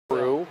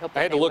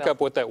I had to look up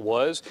what that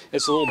was.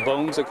 It's the little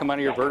bones that come out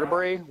of your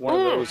vertebrae. One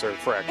of those are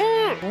fractured.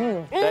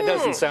 That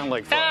doesn't sound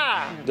like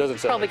fun. Doesn't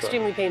sound Probably like fun.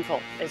 extremely painful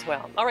as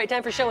well. All right,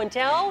 time for show and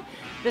tell.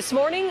 This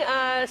morning,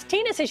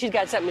 Tina says she's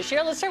got something to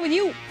share. Let's start with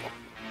you.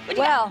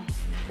 Well,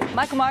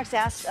 Michael Marks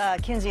asked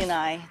Kinsey and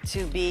I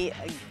to be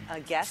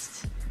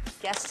guests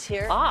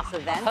here at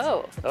this event.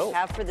 Oh.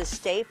 Have for the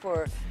state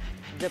for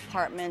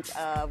Department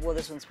of, well,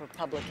 this one's for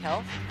Public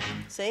Health.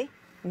 See?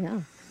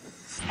 Yeah.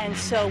 And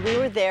so we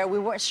were there. We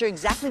weren't sure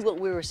exactly what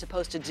we were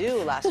supposed to do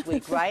last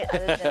week, right?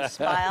 Other than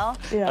smile.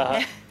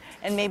 Yeah.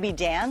 And maybe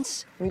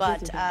dance, We but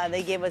did do that.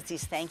 they gave us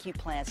these thank you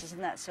plants.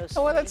 Isn't that so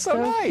sweet? Oh, that's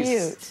so nice.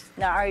 Cute.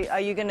 Now, are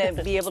you going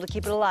to be able to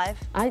keep it alive?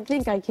 I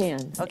think I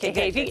can. Okay,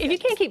 Okay, good. if you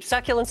can't keep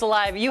succulents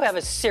alive, you have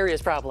a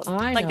serious problem.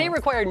 I Like, know. they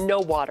require no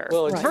water.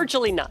 Well, Right.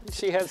 Virtually none.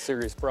 She has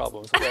serious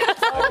problems. I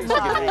think she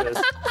can do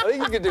this. I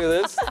think you can do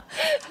this.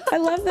 I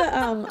love the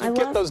I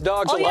Get love those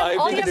dogs All you alive.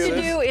 have you can to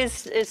do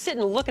this. do is sit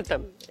and look at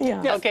them.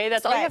 Yeah. Okay,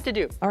 that's all you Right. have to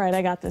do. All right,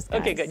 I got this,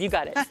 guys. Okay, good. You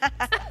got it.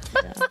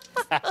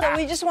 So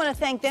we just want to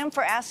thank them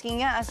for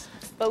asking us,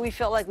 but we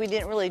felt like we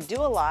didn't really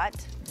do a lot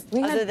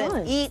We other had than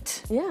fun.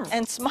 eat Yeah.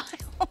 and smile.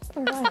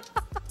 All right.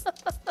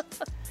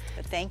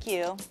 But thank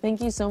you.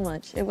 Thank you so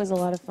much. It was a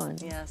lot of fun.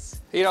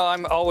 Yes. You know,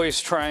 I'm always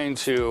trying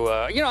to,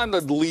 I'm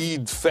the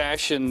lead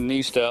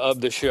fashionista of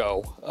the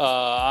show.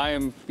 I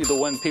am the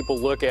one people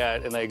look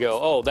at and they go,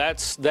 oh,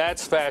 that's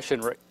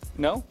fashion.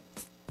 No?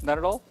 Not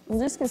at all? Well,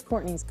 just because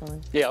Courtney's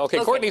gone. Yeah, okay.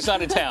 Courtney's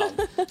not in town.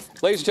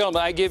 Ladies and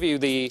gentlemen, I give you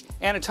the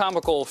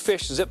anatomical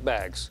fish zip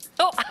bags.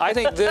 Oh. I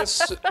think this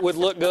would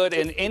look good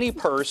in any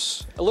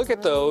purse. Look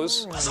at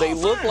those. They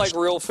look like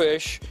real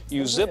fish.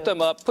 You zip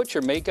them up, put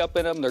your makeup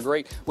in them. They're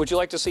great. Would you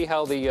like to see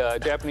how the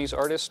Japanese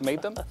artist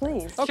made them?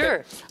 Please.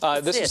 Okay.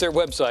 Sure. This see is it. their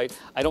website.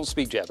 I don't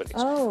speak Japanese.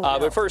 Oh.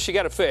 But first, she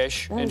got a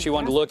fish, and is she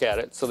wanted to look at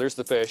it. So there's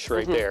the fish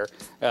right there.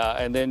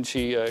 And then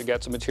she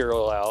got some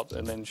material out,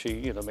 and then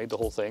she, made the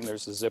whole thing.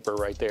 There's the zipper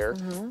right there.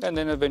 And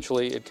then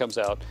eventually it comes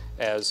out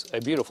as a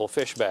beautiful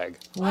fish bag.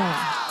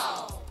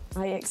 Wow.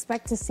 I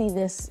expect to see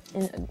this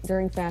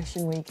during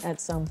Fashion Week at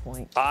some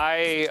point.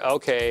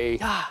 Okay,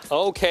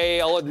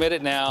 I'll admit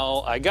it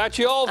now. I got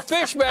you all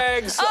fish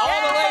bags, all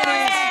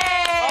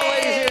the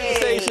ladies here at the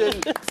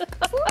station.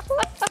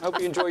 I hope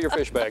you enjoy your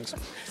fish bags.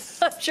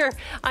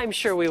 I'm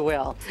sure we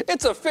will.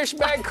 It's a fish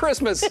bag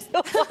Christmas.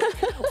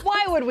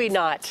 Why would we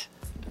not?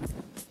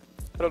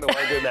 I don't know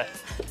why I did that.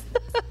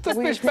 It's a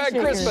We fish bag appreciate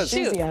your Christmas.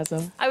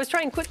 enthusiasm. I was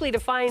trying quickly to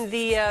find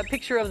the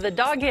picture of the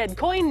dog head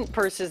coin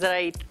purses that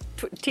I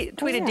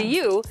tweeted to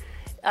you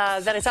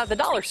that I saw at the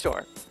dollar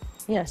store.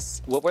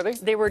 Yes. What were they?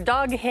 They were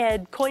dog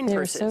head coin They're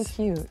purses. so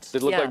cute. They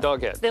look like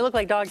dog heads. They look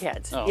like dog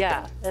heads. Oh,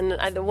 yeah, okay.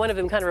 and one of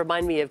them kind of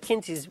reminded me of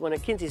one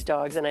of Kinsey's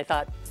dogs, and I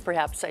thought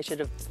perhaps I should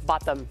have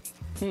bought them.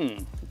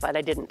 But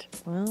I didn't.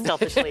 Well.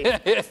 Selfishly,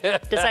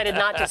 decided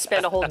not to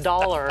spend a whole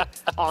 $1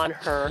 on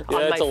her, on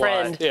That's my a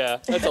friend. lot. Yeah,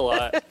 that's a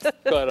lot,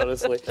 quite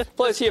honestly.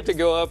 Plus, you have to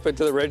go up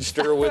into the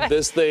register with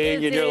this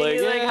thing, and you're like,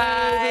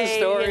 Hi, this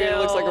story. It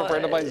looks like a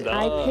friend of mine's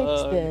I dog.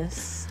 picked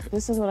this.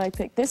 This is what I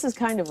picked. This is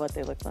kind of what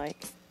they look like.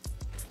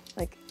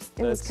 Like,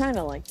 it was That's- kind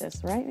of like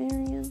this, right,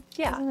 Marianne?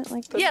 Yeah. Wasn't it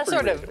like this? Yeah, pretty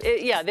sort of.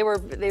 Yeah, they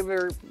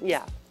were.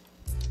 Yeah.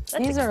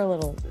 These are a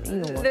little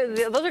evil.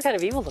 Those are kind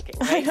of evil looking.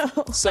 Right?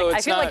 So I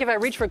it's feel not, like if I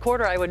reached for a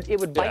quarter, it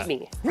would bite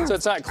me. So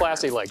it's not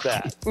classy like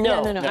that.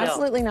 No, no, no,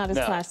 absolutely not as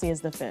No. classy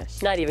as the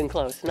fish. Not even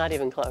close. Not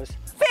even close.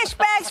 Fish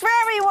bags for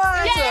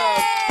everyone! It's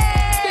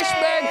a fish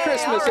bag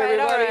Christmas, All right,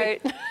 everybody.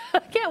 all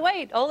right. Can't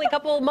wait. Only a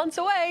couple months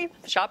away.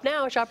 Shop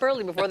now. Shop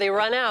early before they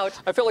run out.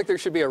 I feel like there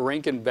should be a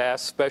Rankin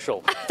Bass special.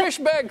 Fish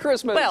bag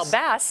Christmas. Well,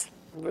 bass.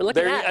 Look at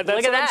There that. you- that's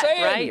Look at what I'm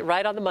that. saying.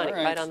 Right on the money. All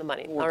right. Right on the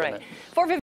money. We'll All work on right. that. 4:50.